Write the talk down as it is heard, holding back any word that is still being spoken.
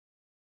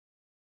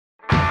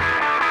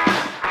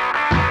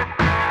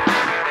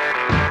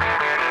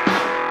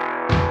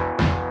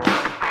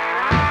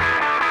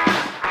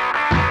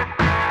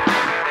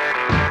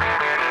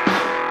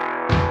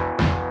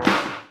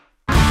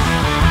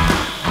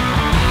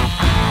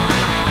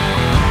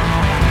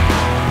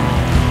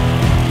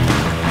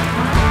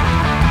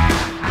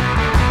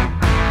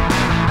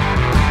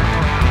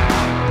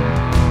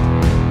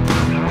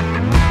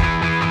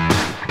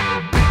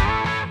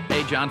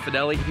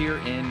Fedele here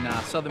in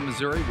southern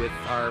Missouri with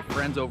our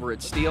friends over at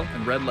STIHL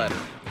and Red Letter.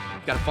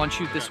 We've got a fun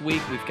shoot this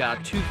week. We've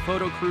got 2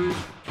 photo crews,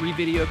 3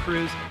 video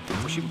crews.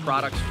 We're shooting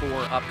products for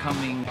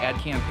upcoming ad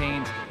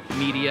campaigns,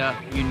 media,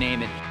 you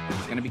name it.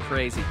 It's gonna be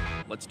crazy.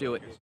 Let's do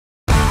it.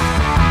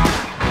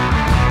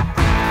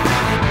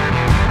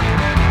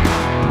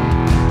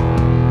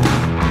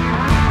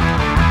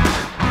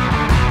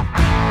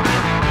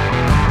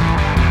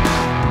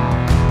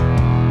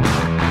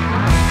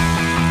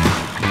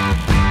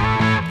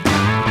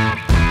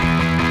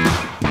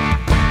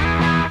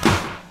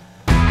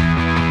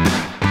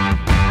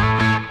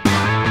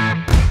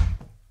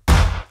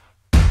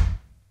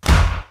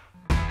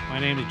 My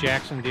name is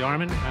Jackson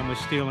DeArmond. I'm with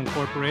STIHL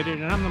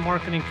Incorporated, and I'm the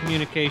Marketing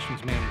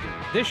Communications Manager.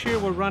 This year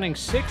we're running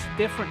 6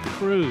 different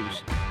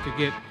crews to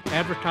get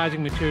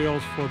advertising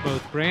materials for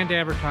both brand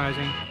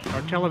advertising,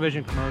 our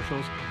television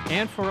commercials,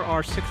 and for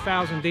our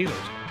 6,000 dealers.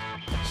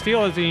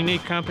 STIHL is a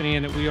unique company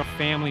in that we are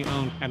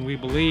family-owned, and we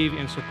believe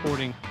in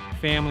supporting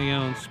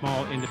family-owned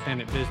small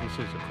independent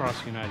businesses across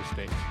the United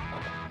States.